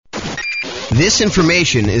This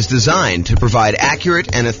information is designed to provide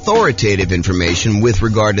accurate and authoritative information with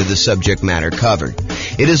regard to the subject matter covered.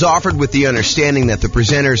 It is offered with the understanding that the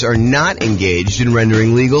presenters are not engaged in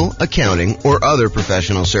rendering legal, accounting, or other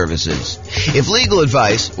professional services. If legal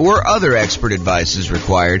advice or other expert advice is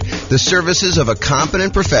required, the services of a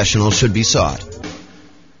competent professional should be sought.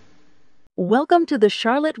 Welcome to the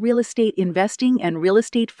Charlotte Real Estate Investing and Real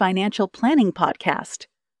Estate Financial Planning Podcast.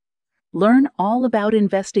 Learn all about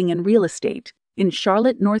investing in real estate in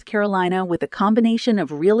Charlotte, North Carolina, with a combination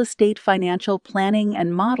of real estate financial planning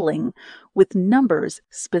and modeling with numbers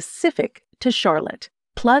specific to Charlotte,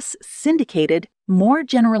 plus syndicated, more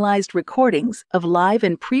generalized recordings of live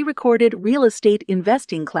and pre-recorded real estate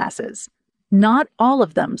investing classes, not all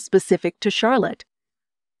of them specific to Charlotte.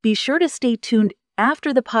 Be sure to stay tuned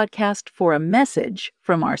after the podcast for a message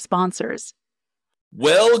from our sponsors.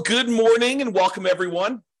 Well, good morning and welcome,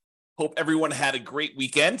 everyone. Hope everyone had a great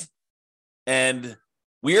weekend. And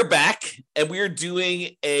we are back and we are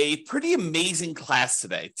doing a pretty amazing class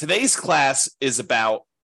today. Today's class is about,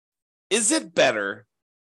 is it better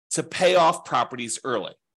to pay off properties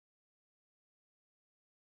early?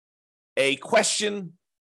 A question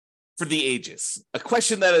for the ages, a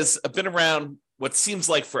question that has been around what seems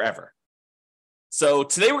like forever. So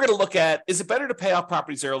today we're going to look at, is it better to pay off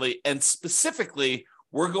properties early? And specifically,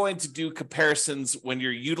 we're going to do comparisons when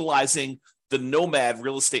you're utilizing the Nomad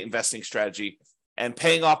real estate investing strategy and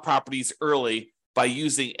paying off properties early by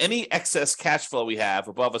using any excess cash flow we have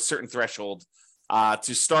above a certain threshold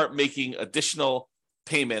to start making additional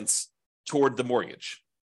payments toward the mortgage.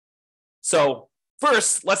 So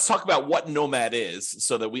first, let's talk about what Nomad is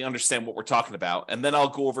so that we understand what we're talking about. And then I'll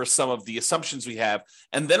go over some of the assumptions we have.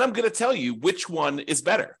 And then I'm going to tell you which one is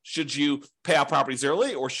better. Should you pay out properties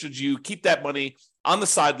early or should you keep that money on the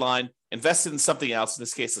sideline, invest it in something else, in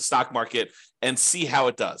this case, the stock market, and see how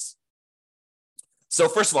it does? So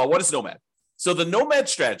first of all, what is Nomad? So the Nomad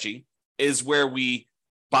strategy is where we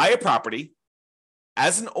buy a property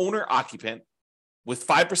as an owner occupant with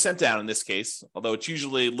 5% down in this case, although it's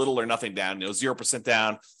usually little or nothing down, 0%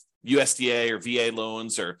 down USDA or VA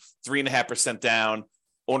loans, or 3.5% down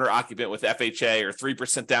owner occupant with FHA, or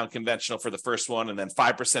 3% down conventional for the first one, and then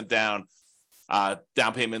 5% down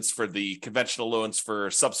down payments for the conventional loans for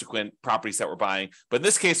subsequent properties that we're buying. But in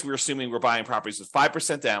this case, we're assuming we're buying properties with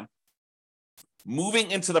 5% down,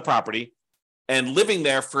 moving into the property and living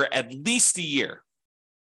there for at least a year.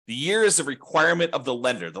 The year is a requirement of the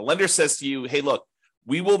lender. The lender says to you, hey, look,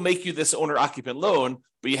 we will make you this owner-occupant loan,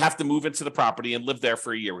 but you have to move into the property and live there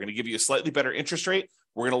for a year. We're going to give you a slightly better interest rate.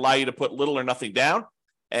 We're going to allow you to put little or nothing down.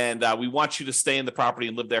 And we want you to stay in the property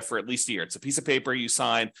and live there for at least a year. It's a piece of paper. You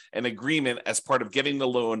sign an agreement as part of getting the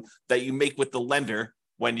loan that you make with the lender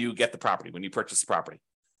when you get the property, when you purchase the property.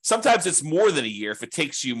 Sometimes it's more than a year if it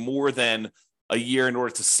takes you more than a year in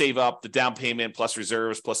order to save up the down payment plus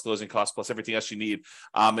reserves plus closing costs plus everything else you need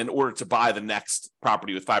in order to buy the next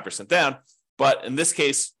property with 5% down. But in this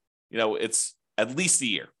case, it's at least a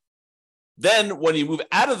year. Then when you move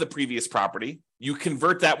out of the previous property, you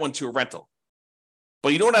convert that one to a rental.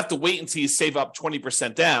 But you don't have to wait until you save up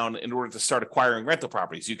 20% down in order to start acquiring rental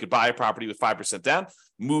properties. You could buy a property with 5% down,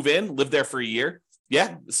 move in, live there for a year.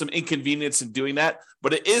 Yeah, some inconvenience in doing that,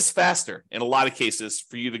 but it is faster in a lot of cases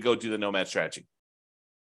for you to go do the Nomad strategy.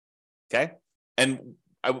 Okay? And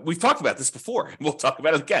we've talked about this before, and we'll talk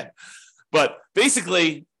about it again. But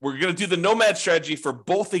basically, we're going to do the Nomad strategy for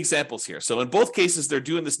both examples here. So in both cases, they're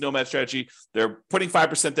doing this Nomad strategy. They're putting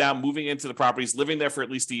 5% down, moving into the properties, living there for at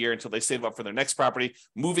least a year until they save up for their next property,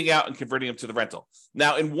 moving out and converting them to the rental.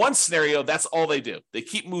 Now, in one scenario, that's all they do. They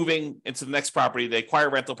keep moving into the next property. They acquire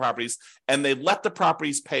rental properties, and they let the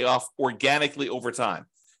properties pay off organically over time.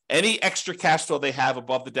 Any extra cash flow they have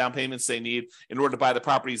above the down payments they need in order to buy the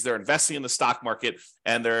properties, they're investing in the stock market,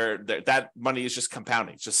 and that money is just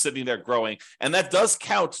compounding, just sitting there growing. And that does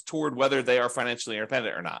count toward whether they are financially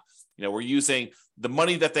independent or not. We're using the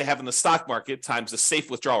money that they have in the stock market times the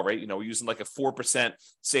safe withdrawal rate. We're using like a 4%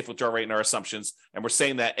 safe withdrawal rate in our assumptions. And we're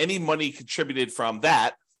saying that any money contributed from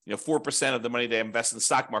that, 4% of the money they invest in the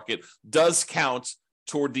stock market does count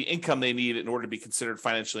toward the income they need in order to be considered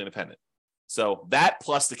financially independent. So that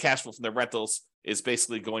plus the cash flow from their rentals is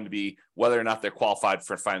basically going to be whether or not they're qualified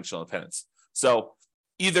for financial independence. So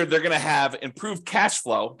either they're going to have improved cash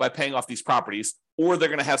flow by paying off these properties, or they're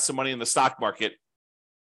going to have some money in the stock market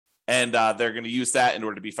and they're going to use that in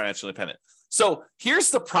order to be financially independent. So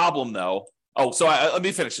here's the problem, though. Let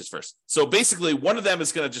me finish this first. So basically, one of them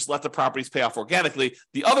is going to just let the properties pay off organically.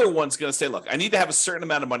 The other one's going to say, look, I need to have a certain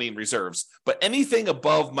amount of money in reserves, but anything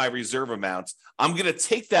above my reserve amount, I'm going to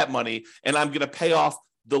take that money and I'm going to pay off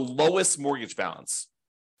the lowest mortgage balance.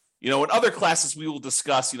 In other classes, we will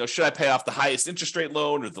discuss, should I pay off the highest interest rate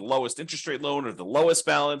loan or the lowest interest rate loan or the lowest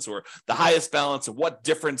balance or the highest balance, and what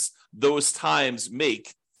difference those times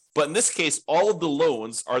make. But in this case, all of the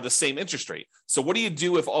loans are the same interest rate. So what do you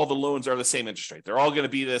do if all the loans are the same interest rate? They're all going to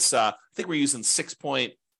be this, I think we're using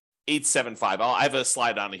 6.875. I have a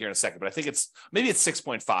slide on it here in a second, but I think maybe it's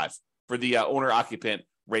 6.5 for the owner-occupant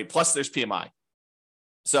rate, plus there's PMI.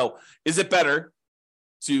 So is it better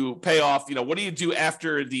to pay off, what do you do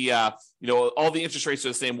after the, all the interest rates are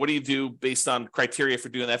the same? What do you do based on criteria for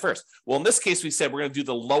doing that first? Well, in this case, we said we're going to do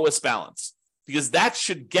the lowest balance because that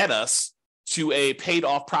should get us to a paid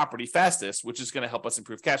off property fastest, which is going to help us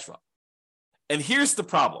improve cash flow. And here's the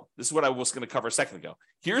problem. This is what I was going to cover a second ago.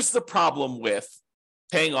 Here's the problem with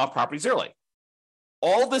paying off properties early.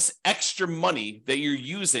 All this extra money that you're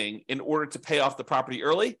using in order to pay off the property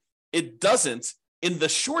early, it doesn't, in the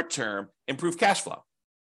short term, improve cash flow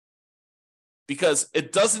because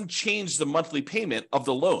it doesn't change the monthly payment of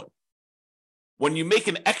the loan. When you make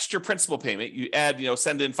an extra principal payment, you add,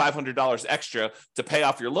 send in $500 extra to pay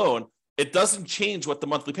off your loan, it doesn't change what the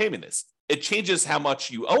monthly payment is. It changes how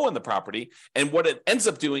much you owe on the property. And what it ends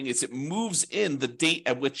up doing is it moves in the date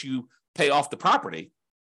at which you pay off the property.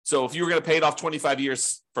 So if you were going to pay it off 25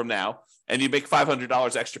 years from now and you make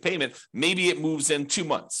 $500 extra payment, maybe it moves in 2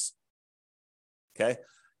 months. Okay.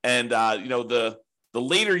 And, the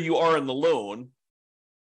later you are in the loan,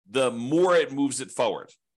 the more it moves it forward.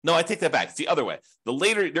 No, I take that back. It's the other way. The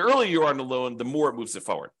earlier you are in the loan, the more it moves it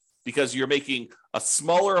forward because you're making a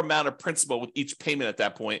smaller amount of principal with each payment at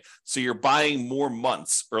that point. So you're buying more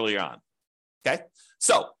months early on. Okay.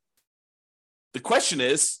 So the question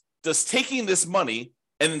is, does taking this money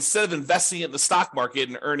and instead of investing it in the stock market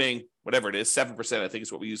and earning whatever it is, 7%, I think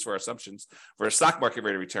is what we use for our assumptions for a stock market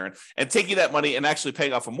rate of return, and taking that money and actually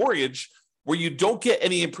paying off a mortgage where you don't get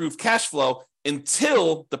any improved cash flow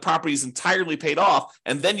until the property is entirely paid off.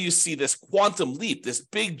 And then you see this quantum leap, this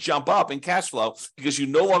big jump up in cash flow because you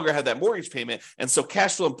no longer have that mortgage payment. And so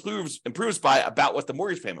cash flow improves by about what the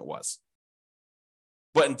mortgage payment was.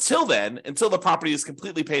 But until then, until the property is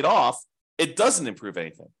completely paid off, it doesn't improve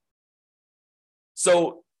anything.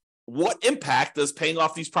 So what impact does paying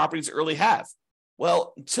off these properties early have?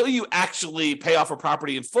 Well, until you actually pay off a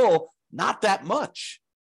property in full, not that much,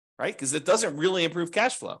 right? Because it doesn't really improve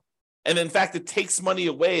cash flow. And in fact, it takes money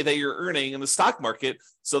away that you're earning in the stock market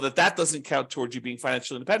so that doesn't count towards you being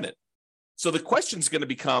financially independent. So the question is going to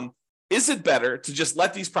become, is it better to just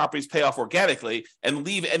let these properties pay off organically and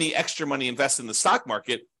leave any extra money invested in the stock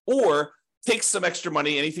market, or take some extra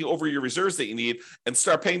money, anything over your reserves that you need, and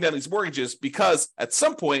start paying down these mortgages? Because at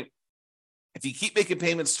some point, if you keep making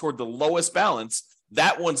payments toward the lowest balance,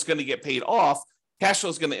 that one's going to get paid off. Cash flow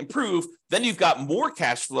is going to improve. Then you've got more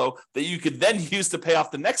cash flow that you could then use to pay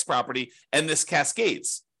off the next property, and this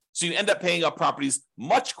cascades. So you end up paying off properties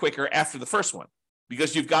much quicker after the first one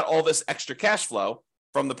because you've got all this extra cash flow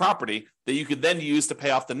from the property that you could then use to pay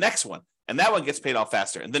off the next one. And that one gets paid off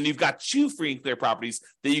faster. And then you've got 2 free and clear properties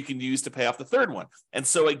that you can use to pay off the third one. And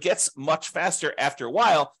so it gets much faster after a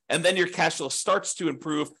while. And then your cash flow starts to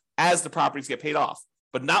improve as the properties get paid off,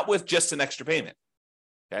 but not with just an extra payment.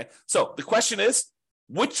 Okay. So the question is,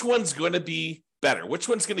 which one's going to be better? Which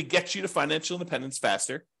one's going to get you to financial independence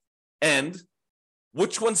faster? And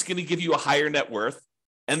which one's going to give you a higher net worth?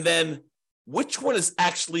 And then which one is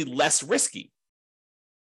actually less risky?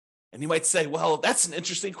 And you might say, well, that's an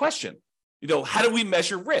interesting question. How do we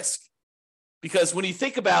measure risk? Because when you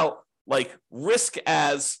think about risk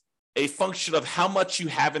as a function of how much you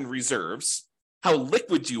have in reserves, how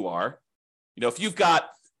liquid you are, if you've got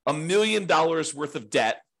 $1 million worth of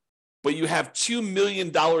debt, but you have $2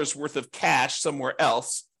 million worth of cash somewhere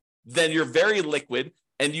else, then you're very liquid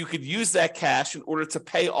and you could use that cash in order to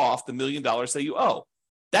pay off the $1 million that you owe.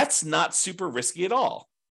 That's not super risky at all.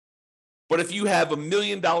 But if you have $1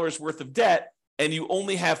 million worth of debt and you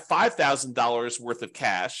only have $5,000 worth of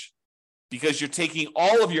cash because you're taking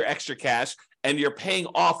all of your extra cash and you're paying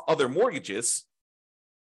off other mortgages,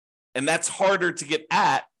 and that's harder to get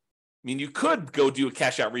at. I mean, you could go do a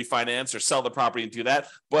cash out refinance or sell the property and do that,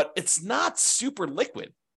 but it's not super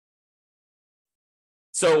liquid.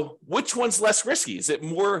 So which one's less risky? Is it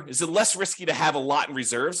less risky to have a lot in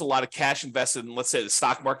reserves, a lot of cash invested in, let's say, the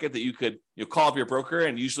stock market that you could call up your broker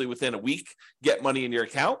and usually within a week get money in your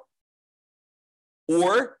account?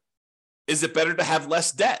 Or is it better to have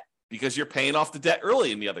less debt because you're paying off the debt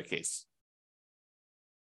early in the other case?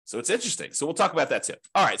 So it's interesting. So we'll talk about that too.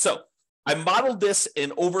 All right. So I modeled this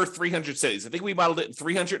in over 300 cities. I think we modeled it in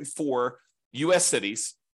 304 U.S.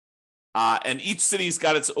 cities. And each city's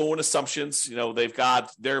got its own assumptions. They've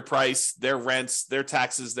got their price, their rents, their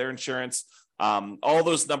taxes, their insurance, All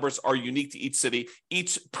those numbers are unique to each city.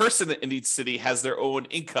 Each person in each city has their own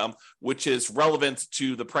income, which is relevant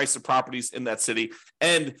to the price of properties in that city.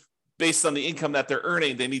 And based on the income that they're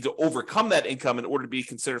earning, they need to overcome that income in order to be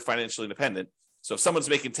considered financially independent. So if someone's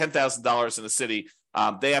making $10,000 in a city,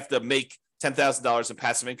 they have to make $10,000 in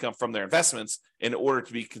passive income from their investments in order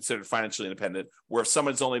to be considered financially independent. Where if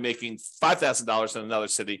someone's only making $5,000 in another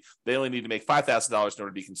city, they only need to make $5,000 in order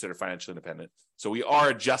to be considered financially independent. So we are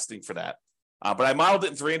adjusting for that. But I modeled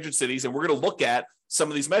it in 300 cities, and we're going to look at some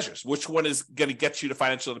of these measures. Which one is going to get you to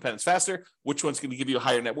financial independence faster? Which one's going to give you a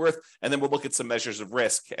higher net worth? And then we'll look at some measures of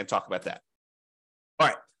risk and talk about that. All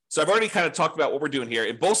right. So I've already kind of talked about what we're doing here.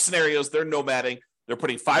 In both scenarios, they're nomading. They're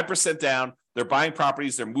putting 5% down. They're buying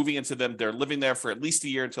properties. They're moving into them. They're living there for at least a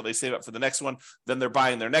year until they save up for the next one. Then they're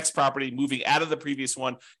buying their next property, moving out of the previous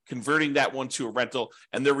one, converting that one to a rental,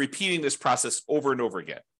 and they're repeating this process over and over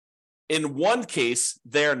again. In one case,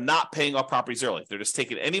 they're not paying off properties early. They're just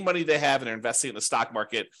taking any money they have and they're investing in the stock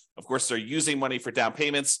market. Of course, they're using money for down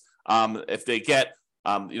payments. If they get,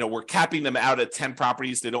 we're capping them out at 10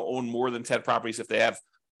 properties. They don't own more than 10 properties. If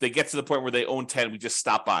they get to the point where they own 10, we just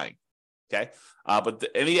stop buying. Okay. But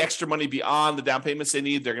any extra money beyond the down payments they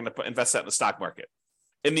need, they're going to invest that in the stock market.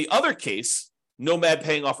 In the other case, Nomad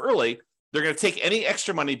paying off early, they're going to take any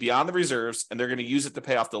extra money beyond the reserves and they're going to use it to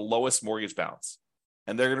pay off the lowest mortgage balance.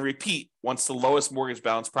 And they're going to repeat once the lowest mortgage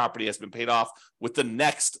balance property has been paid off with the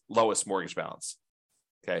next lowest mortgage balance.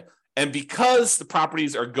 Okay. And because the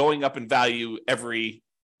properties are going up in value every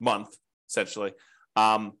month, essentially,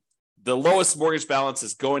 the lowest mortgage balance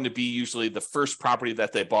is going to be usually the first property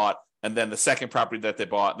that they bought, and then the second property that they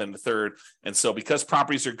bought, and then the third. And so because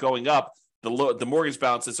properties are going up, the mortgage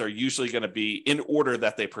balances are usually going to be in order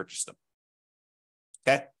that they purchased them.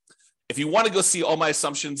 Okay. If you want to go see all my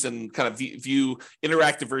assumptions and kind of view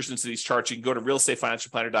interactive versions of these charts, you can go to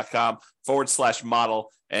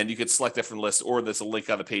realestateFinancialPlanner.com/model, and you can select it from the list, or there's a link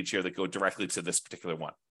on the page here that go directly to this particular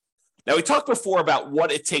one. Now, we talked before about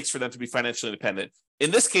what it takes for them to be financially independent.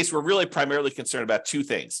 In this case, we're really primarily concerned about two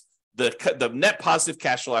things: the net positive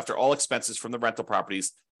cash flow after all expenses from the rental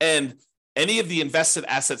properties, and any of the invested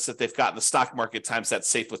assets that they've got in the stock market times that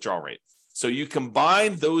safe withdrawal rate. So you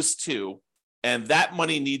combine those two, and that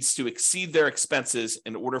money needs to exceed their expenses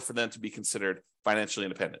in order for them to be considered financially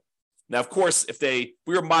independent. Now, of course, if we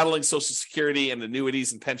were modeling Social Security and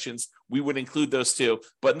annuities and pensions, we would include those too.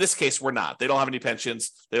 But in this case, we're not. They don't have any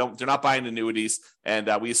pensions. They're not buying annuities, and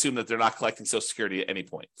we assume that they're not collecting Social Security at any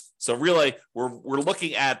point. So really, we're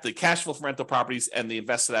looking at the cash flow from rental properties and the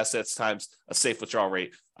invested assets times a safe withdrawal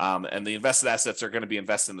rate. And the invested assets are going to be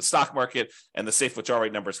invested in the stock market, and the safe withdrawal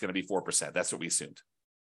rate number is going to be 4%. That's what we assumed.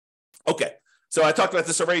 Okay. So I talked about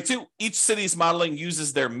this already too. Each city's modeling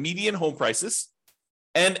uses their median home prices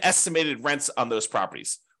and estimated rents on those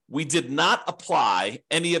properties. We did not apply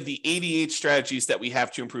any of the 88 strategies that we have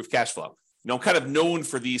to improve cash flow. I'm kind of known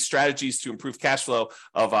for these strategies to improve cash flow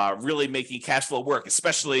of really making cash flow work,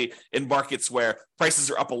 especially in markets where prices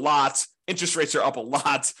are up a lot, interest rates are up a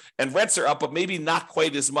lot, and rents are up, but maybe not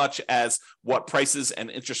quite as much as what prices and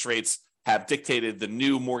interest rates have dictated the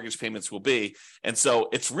new mortgage payments will be. And so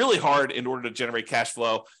it's really hard in order to generate cash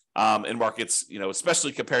flow in markets,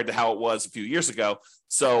 especially compared to how it was a few years ago.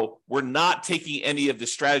 So we're not taking any of the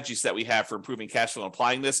strategies that we have for improving cash flow and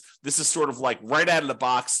applying this. This is sort of like right out of the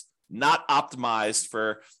box, not optimized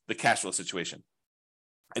for the cash flow situation.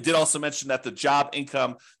 I did also mention that the job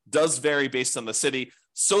income does vary based on the city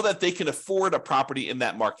so that they can afford a property in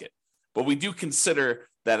that market. But we do consider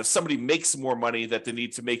that if somebody makes more money, that they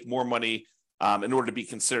need to make more money in order to be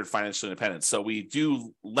considered financially independent. So we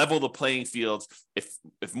do level the playing field.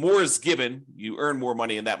 If more is given, you earn more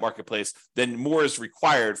money in that marketplace, then more is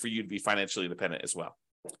required for you to be financially independent as well.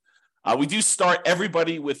 We do start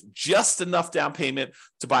everybody with just enough down payment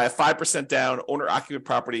to buy a 5% down owner-occupant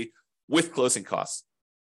property with closing costs.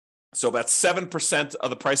 So about 7% of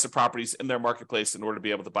the price of properties in their marketplace in order to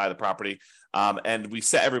be able to buy the property. And we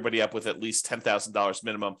set everybody up with at least $10,000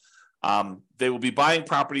 minimum. They will be buying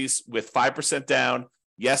properties with 5% down.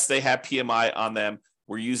 Yes, they have PMI on them.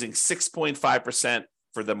 We're using 6.5%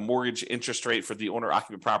 for the mortgage interest rate for the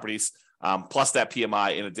owner-occupant properties, plus that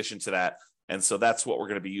PMI in addition to that. And so that's what we're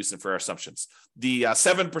going to be using for our assumptions. The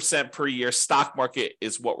 7% per year stock market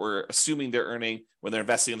is what we're assuming they're earning when they're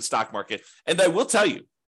investing in the stock market. And I will tell you,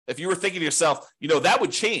 if you were thinking to yourself, that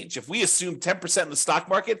would change. If we assume 10% in the stock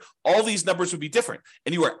market, all these numbers would be different.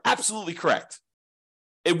 And you are absolutely correct.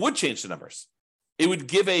 It would change the numbers. It would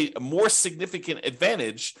give a more significant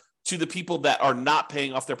advantage to the people that are not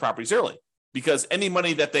paying off their properties early, because any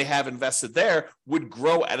money that they have invested there would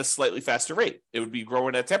grow at a slightly faster rate. It would be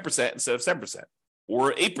growing at 10% instead of 7%.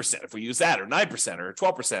 or 8% if we use that, or 9% or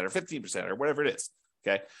 12% or 15% or whatever it is.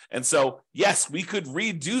 Okay. And so, yes, we could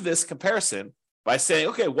redo this comparison by saying,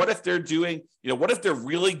 okay, what if they're doing, what if they're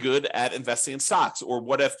really good at investing in stocks? Or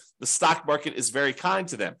what if the stock market is very kind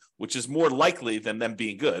to them, which is more likely than them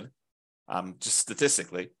being good, just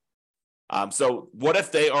statistically. So what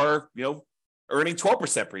if they are, earning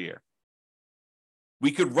 12% per year?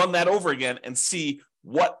 We could run that over again and see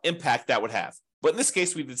what impact that would have. But in this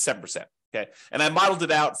case, we did 7%. Okay. And I modeled it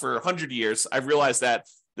out for 100 years. I realized that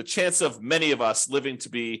the chance of many of us living to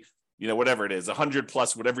be, whatever it is, 100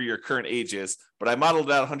 plus, whatever your current age is, but I modeled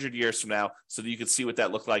it out 100 years from now so that you could see what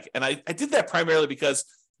that looked like. And I did that primarily because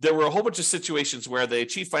there were a whole bunch of situations where they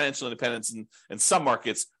achieved financial independence in some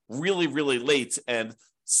markets really, really late. And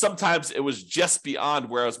sometimes it was just beyond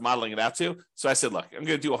where I was modeling it out to. So I said, look, I'm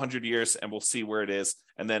going to do 100 years and we'll see where it is.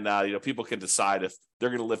 And then, people can decide if they're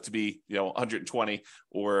going to live to be, 120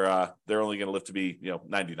 or they're only going to live to be,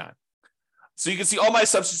 99. So you can see all my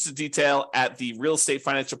assumptions in detail at the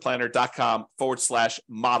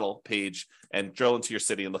realestatefinancialplanner.com/model page and drill into your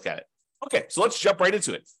city and look at it. Okay, so let's jump right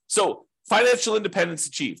into it. So financial independence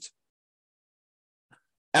achieved.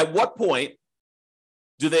 At what point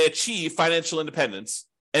do they achieve financial independence?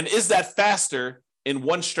 And is that faster in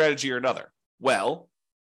one strategy or another? Well,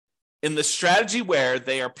 in the strategy where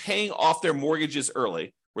they are paying off their mortgages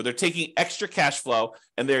early, where they're taking extra cash flow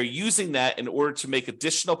and they're using that in order to make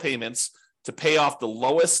additional payments to pay off the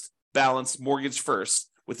lowest balance mortgage first,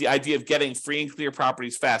 with the idea of getting free and clear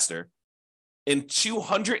properties faster, in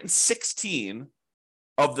 216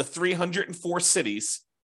 of the 304 cities,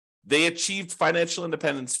 they achieved financial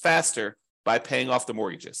independence faster by paying off the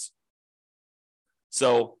mortgages.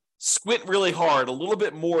 So squint really hard, a little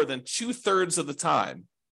bit more than 2/3 of the time,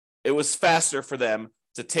 it was faster for them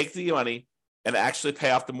to take the money and actually pay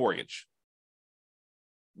off the mortgage,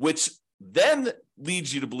 which then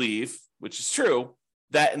leads you to believe, which is true,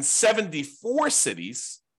 that in 74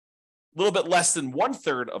 cities, a little bit less than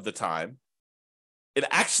 1/3 of the time, it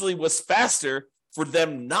actually was faster for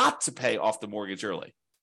them not to pay off the mortgage early.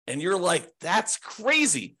 And you're like, that's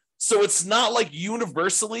crazy. So it's not like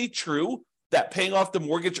universally true that paying off the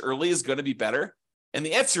mortgage early is going to be better. And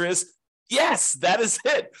the answer is yes, that is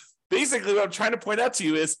it. Basically, what I'm trying to point out to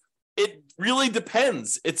you is it really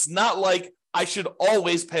depends. It's not like I should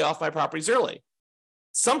always pay off my properties early.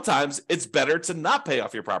 Sometimes it's better to not pay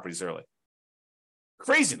off your properties early.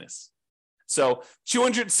 Craziness. So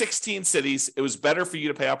 216 cities, it was better for you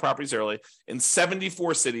to pay off properties early. In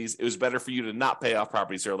 74 cities, it was better for you to not pay off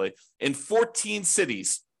properties early. In 14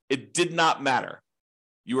 cities, it did not matter.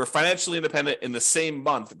 You were financially independent in the same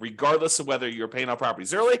month, regardless of whether you were paying off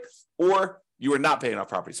properties early or you were not paying off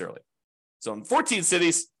properties early. So in 14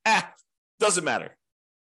 cities, doesn't matter.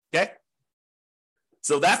 Okay?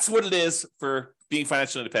 So that's what it is for being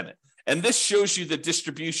financially independent. And this shows you the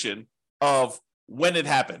distribution of when it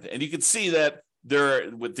happened. And you can see that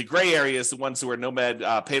there, with the gray areas, the ones who are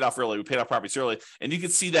Nomad paid off early, we paid off properties early. And you can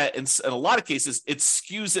see that in a lot of cases, it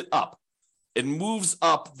skews it up. It moves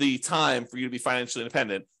up the time for you to be financially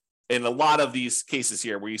independent in a lot of these cases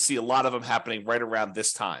here, where you see a lot of them happening right around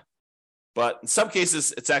this time. But in some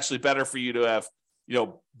cases, it's actually better for you to have,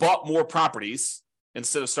 bought more properties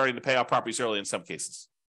instead of starting to pay off properties early in some cases.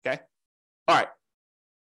 Okay. All right.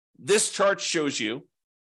 This chart shows you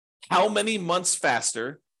how many months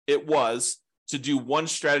faster it was to do one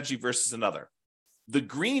strategy versus another. The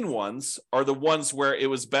green ones are the ones where it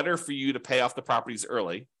was better for you to pay off the properties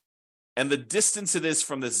early. And the distance it is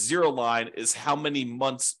from the zero line is how many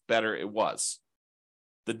months better it was.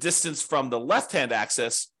 The distance from the left-hand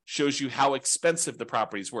axis shows you how expensive the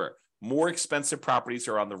properties were. More expensive properties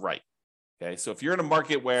are on the right. Okay, so if you're in a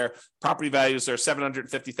market where property values are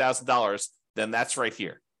 $750,000, then that's right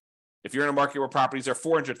here. If you're in a market where properties are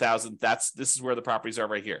 $400,000, this is where the properties are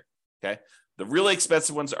right here. Okay, the really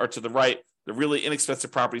expensive ones are to the right. The really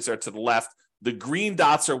inexpensive properties are to the left. The green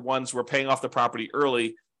dots are ones where paying off the property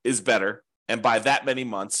early is better, and by that many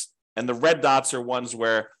months. And the red dots are ones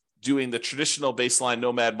where doing the traditional baseline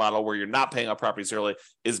Nomad model, where you're not paying off properties early,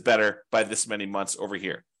 is better by this many months over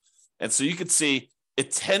here. And so you can see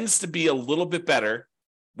it tends to be a little bit better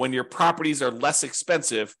when your properties are less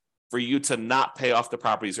expensive for you to not pay off the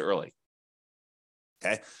properties early.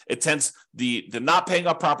 Okay, it tends the not paying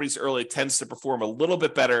off properties early tends to perform a little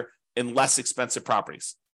bit better in less expensive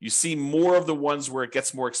properties. You see more of the ones where it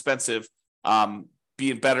gets more expensive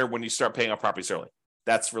being better when you start paying off properties early.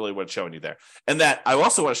 That's really what it's showing you there. And that I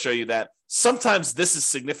also want to show you that sometimes this is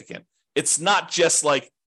significant. It's not just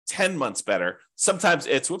like 10 months better. Sometimes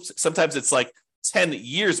it's like 10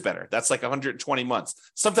 years better. That's like 120 months.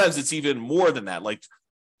 Sometimes it's even more than that, like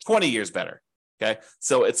 20 years better. Okay,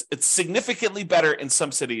 so it's significantly better in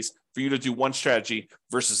some cities for you to do one strategy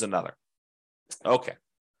versus another. Okay.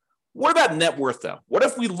 What about net worth, though? What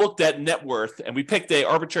if we looked at net worth and we picked an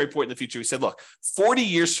arbitrary point in the future? We said, look, 40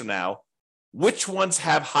 years from now, which ones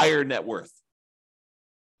have higher net worth?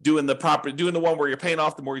 Doing the one where you're paying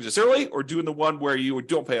off the mortgages early, or doing the one where you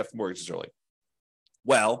don't pay off the mortgages early?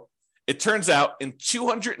 Well, it turns out in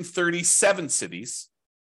 237 cities,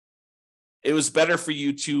 it was better for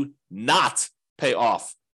you to not pay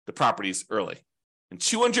off the properties early. In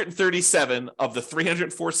 237 of the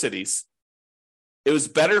 304 cities, it was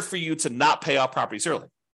better for you to not pay off properties early.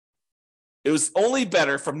 It was only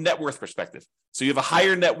better from net worth perspective. So you have a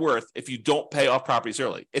higher net worth if you don't pay off properties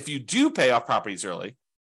early. If you do pay off properties early,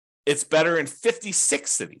 it's better in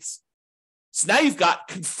 56 cities. So now you've got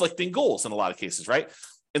conflicting goals in a lot of cases, right?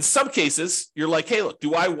 In some cases, you're like, hey, look,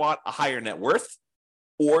 do I want a higher net worth,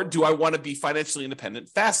 or do I want to be financially independent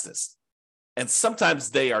fastest? And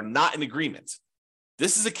sometimes they are not in agreement.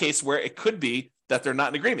 This is a case where it could be that they're not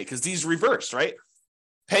in agreement because these reverse, right?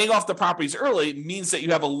 Paying off the properties early means that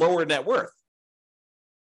you have a lower net worth,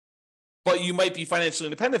 but you might be financially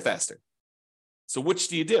independent faster. So which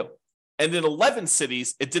do you do? And in 11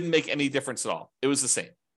 cities, it didn't make any difference at all. It was the same.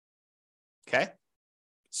 Okay?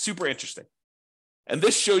 Super interesting. And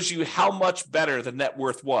this shows you how much better the net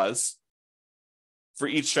worth was for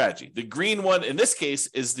each strategy. The green one in this case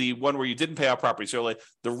is the one where you didn't pay off properties early.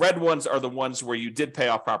 The red ones are the ones where you did pay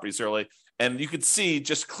off properties early. And you can see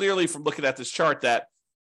just clearly from looking at this chart that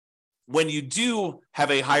when you do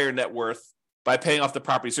have a higher net worth by paying off the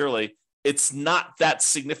properties early, it's not that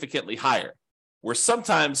significantly higher. Where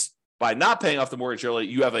sometimes by not paying off the mortgage early,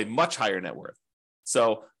 you have a much higher net worth.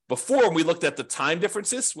 So before, when we looked at the time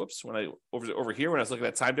differences, when I over here, when I was looking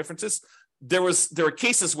at time differences, there were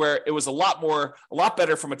cases where it was a lot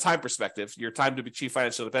better from a time perspective. Your time to achieve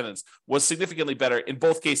financial independence was significantly better in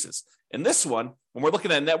both cases. In this one, when we're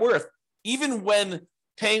looking at net worth, even when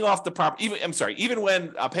paying off the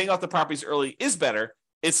paying off the properties early is better,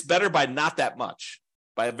 it's better by not that much,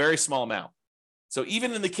 by a very small amount. So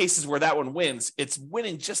even in the cases where that one wins, it's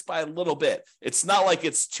winning just by a little bit. It's not like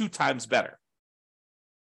it's 2 times better.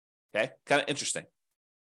 Okay, kind of interesting.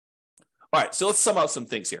 All right, so let's sum up some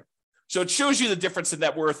things here. So it shows you the difference in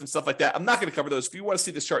net worth and stuff like that. I'm not going to cover those. If you want to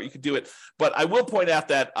see this chart, you can do it. But I will point out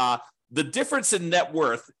that the difference in net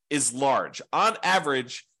worth is large. On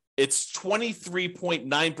average, it's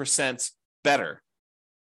 23.9% better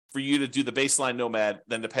for you to do the baseline Nomad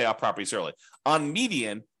than to pay off properties early. On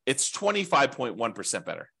median, it's 25.1%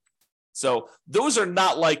 better. So those are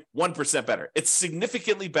not like 1% better. It's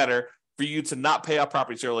significantly better for you to not pay off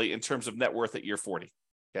properties early in terms of net worth at year 40.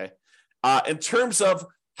 Okay. In terms of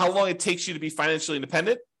how long it takes you to be financially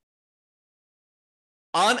independent,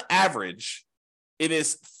 on average, it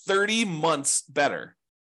is 30 months better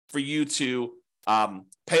for you to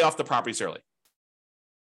pay off the properties early.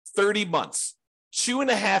 30 months,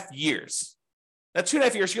 2.5 years. Now,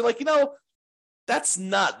 2.5 years, you're like, that's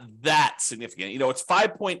not that significant. It's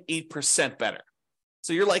 5.8% better.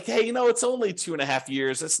 So you're like, hey, it's only 2.5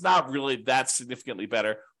 years. It's not really that significantly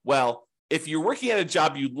better. Well, if you're working at a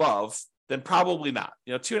job you love, then probably not.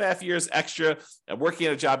 2.5 years extra and working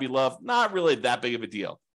at a job you love, not really that big of a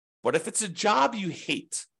deal. But if it's a job you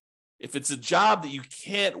hate, if it's a job that you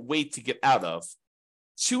can't wait to get out of,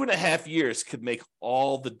 2.5 years could make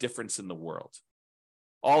all the difference in the world.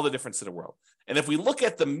 All the difference in the world. And if we look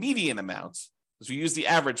at the median amount, as we use the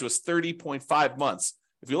average was 30.5 months.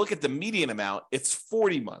 If you look at the median amount, it's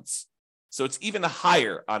 40 months. So it's even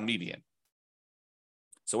higher on median.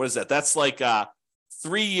 So what is that? That's like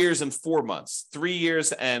 3 years and 4 months, 3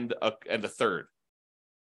 years and a third.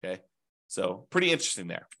 Okay. So pretty interesting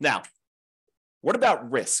there. Now, what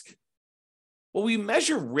about risk? Well, we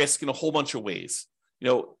measure risk in a whole bunch of ways.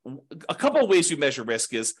 A couple of ways we measure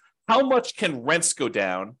risk is how much can rents go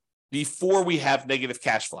down before we have negative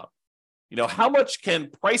cash flow? How much can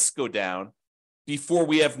price go down before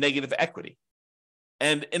we have negative equity?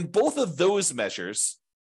 And in both of those measures,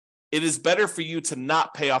 it is better for you to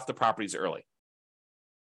not pay off the properties early.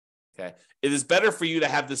 Okay. It is better for you to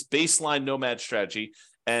have this baseline Nomad strategy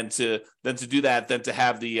and to do that than to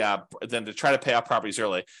have than to try to pay off properties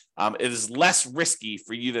early. It is less risky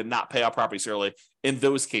for you to not pay off properties early in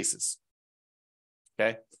those cases.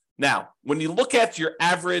 Okay. Now, when you look at your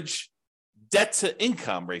average debt to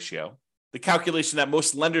income ratio, the calculation that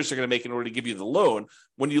most lenders are going to make in order to give you the loan,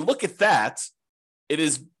 when you look at that, it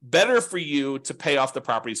is better for you to pay off the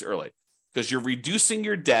properties early because you're reducing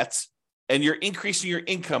your debt and you're increasing your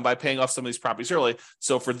income by paying off some of these properties early.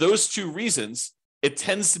 So for those two reasons, it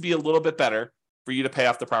tends to be a little bit better for you to pay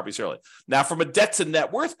off the properties early. Now, from a debt to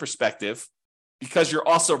net worth perspective, because you're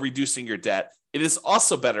also reducing your debt, it is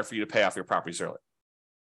also better for you to pay off your properties early.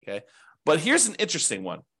 Okay. But here's an interesting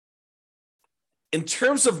one. In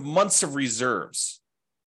terms of months of reserves,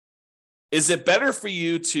 is it better for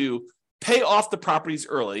you to pay off the properties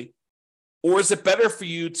early, or is it better for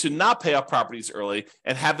you to not pay off properties early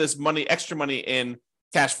and have this money, extra money in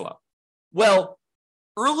cash flow? Well,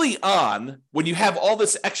 early on, when you have all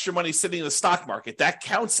this extra money sitting in the stock market, that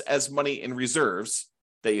counts as money in reserves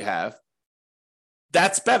that you have.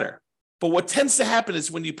 That's better. But what tends to happen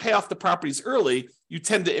is when you pay off the properties early, you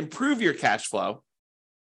tend to improve your cash flow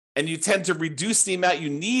and you tend to reduce the amount you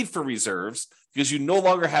need for reserves because you no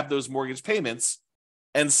longer have those mortgage payments.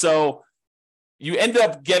 And so you end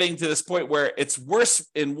up getting to this point where it's worse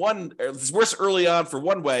it's worse early on for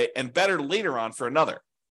one way and better later on for another,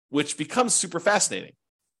 which becomes super fascinating.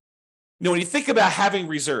 You know, when you think about having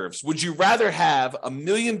reserves, would you rather have $1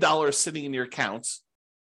 million sitting in your accounts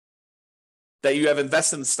that you have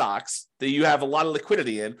invested in stocks, that you have a lot of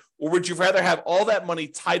liquidity in, or would you rather have all that money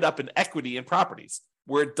tied up in equity and properties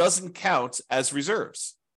where it doesn't count as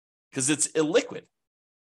reserves because it's illiquid?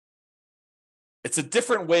 It's a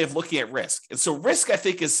different way of looking at risk. And so risk, I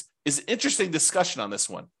think, is an interesting discussion on this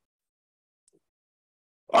one.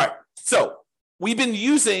 All right, so we've been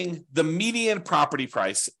using the median property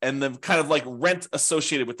price and the kind of like rent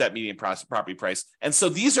associated with that median property price. And so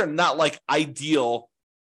these are not like ideal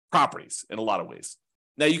properties in a lot of ways.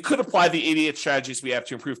 Now, you could apply the 88 strategies we have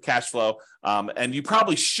to improve cash flow, and you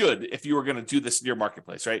probably should if you were going to do this in your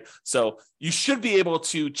marketplace, right? So you should be able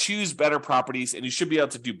to choose better properties, and you should be able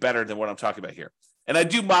to do better than what I'm talking about here. And I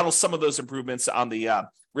do model some of those improvements on the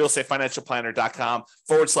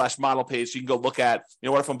realestatefinancialplanner.com/model page. You can go look at,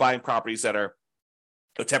 what if I'm buying properties that are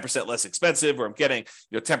 10% less expensive, or I'm getting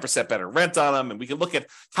 10% better rent on them, and we can look at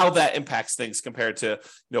how that impacts things compared to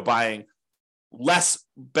buying less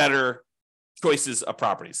better choices of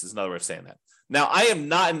properties is another way of saying that. Now, I am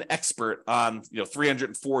not an expert on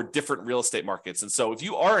 304 different real estate markets. And so if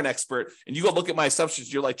you are an expert and you go look at my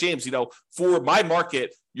assumptions, you're like, James, for my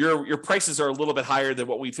market, your prices are a little bit higher than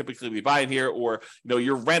what we typically be buying here, or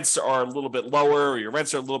your rents are a little bit lower, or your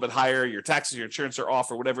rents are a little bit higher, your taxes, your insurance are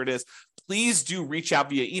off, or whatever it is. Please do reach out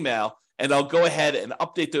via email, and I'll go ahead and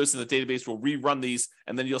update those in the database. We'll rerun these,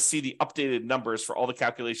 and then you'll see the updated numbers for all the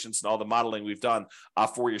calculations and all the modeling we've done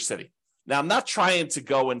for your city. Now, I'm not trying to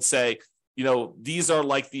go and say, these are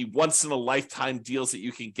like the once in a lifetime deals that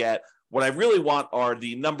you can get. What I really want are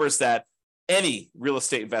the numbers that any real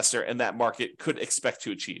estate investor in that market could expect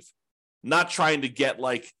to achieve. Not trying to get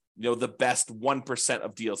the best 1%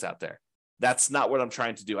 of deals out there. That's not what I'm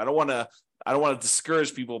trying to do. I don't want to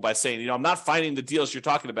discourage people by saying, I'm not finding the deals you're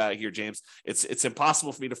talking about here, James. It's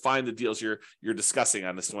impossible for me to find the deals you're discussing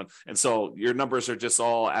on this one. And so your numbers are just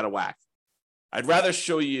all out of whack. I'd rather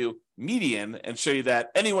show you median and show you that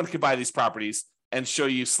anyone could buy these properties, and show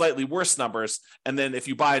you slightly worse numbers. And then if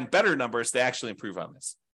you buy in better numbers, they actually improve on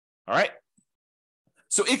this. All right.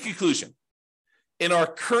 So in conclusion, in our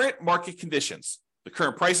current market conditions, the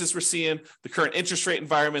current prices we're seeing, the current interest rate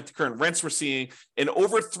environment, the current rents we're seeing in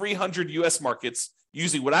over 300 US markets,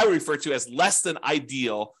 using what I would refer to as less than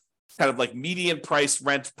ideal, kind of like median price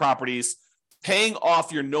rent properties, paying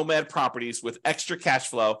off your Nomad properties with extra cash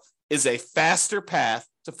flow is a faster path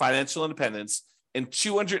to financial independence in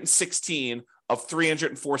 216 of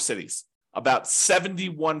 304 cities. About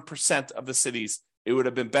 71% of the cities, it would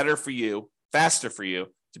have been better for you, faster for you,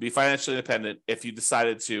 to be financially independent if you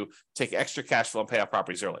decided to take extra cash flow and pay off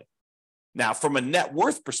properties early. Now, from a net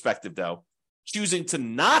worth perspective, though, choosing to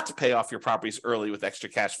not pay off your properties early with extra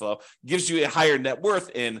cash flow gives you a higher net worth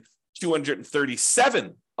in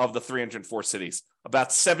 237 of the 304 cities,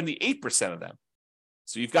 about 78% of them.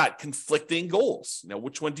 So you've got conflicting goals. Now,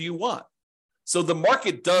 which one do you want? So the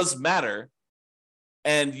market does matter,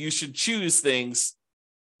 and you should choose things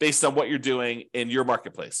based on what you're doing in your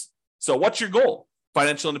marketplace. So what's your goal?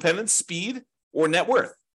 Financial independence, speed, or net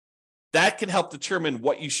worth? That can help determine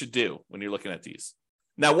what you should do when you're looking at these.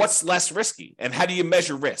 Now, what's less risky, and how do you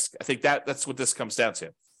measure risk? I think that's what this comes down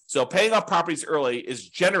to. So paying off properties early is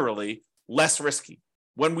generally less risky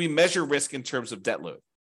when we measure risk in terms of debt load,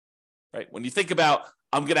 right? When you think about,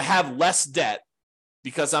 I'm going to have less debt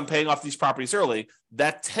because I'm paying off these properties early,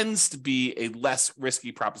 that tends to be a less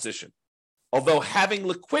risky proposition. Although having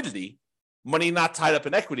liquidity, money not tied up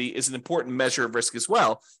in equity, is an important measure of risk as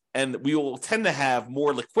well. And we will tend to have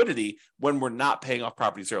more liquidity when we're not paying off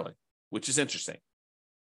properties early, which is interesting.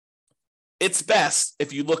 It's best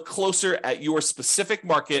if you look closer at your specific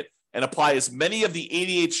market and apply as many of the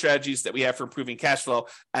 88 strategies that we have for improving cash flow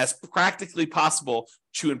as practically possible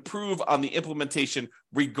to improve on the implementation,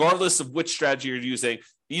 regardless of which strategy you're using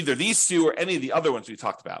either these two or any of the other ones we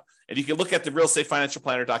talked about. And you can look at the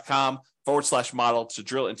realestatefinancialplanner.com/model to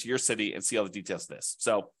drill into your city and see all the details of this.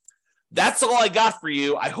 So that's all I got for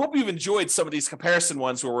you. I hope you've enjoyed some of these comparison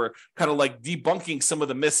ones where we're kind of like debunking some of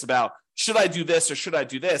the myths about should I do this or should I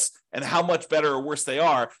do this, and how much better or worse they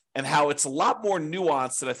are, and how it's a lot more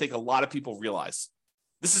nuanced than I think a lot of people realize.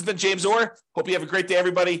 This has been James Orr. Hope you have a great day,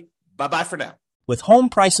 everybody. Bye-bye for now. With home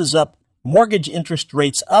prices up, mortgage interest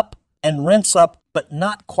rates up, and rents up, but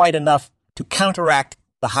not quite enough to counteract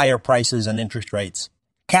the higher prices and interest rates,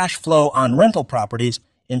 cash flow on rental properties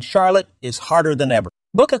in Charlotte is harder than ever.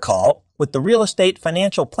 Book a call with the Real Estate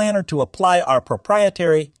Financial Planner to apply our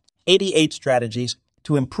proprietary 88 strategies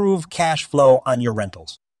to improve cash flow on your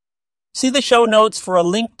rentals. See the show notes for a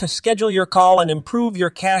link to schedule your call and improve your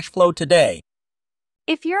cash flow today.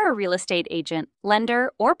 If you're a real estate agent,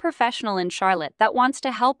 lender, or professional in Charlotte that wants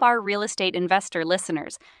to help our real estate investor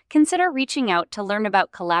listeners, consider reaching out to learn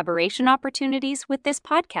about collaboration opportunities with this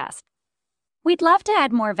podcast. We'd love to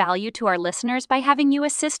add more value to our listeners by having you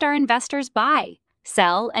assist our investors buy,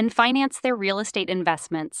 sell, and finance their real estate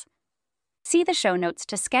investments. See the show notes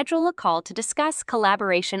to schedule a call to discuss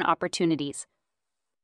collaboration opportunities.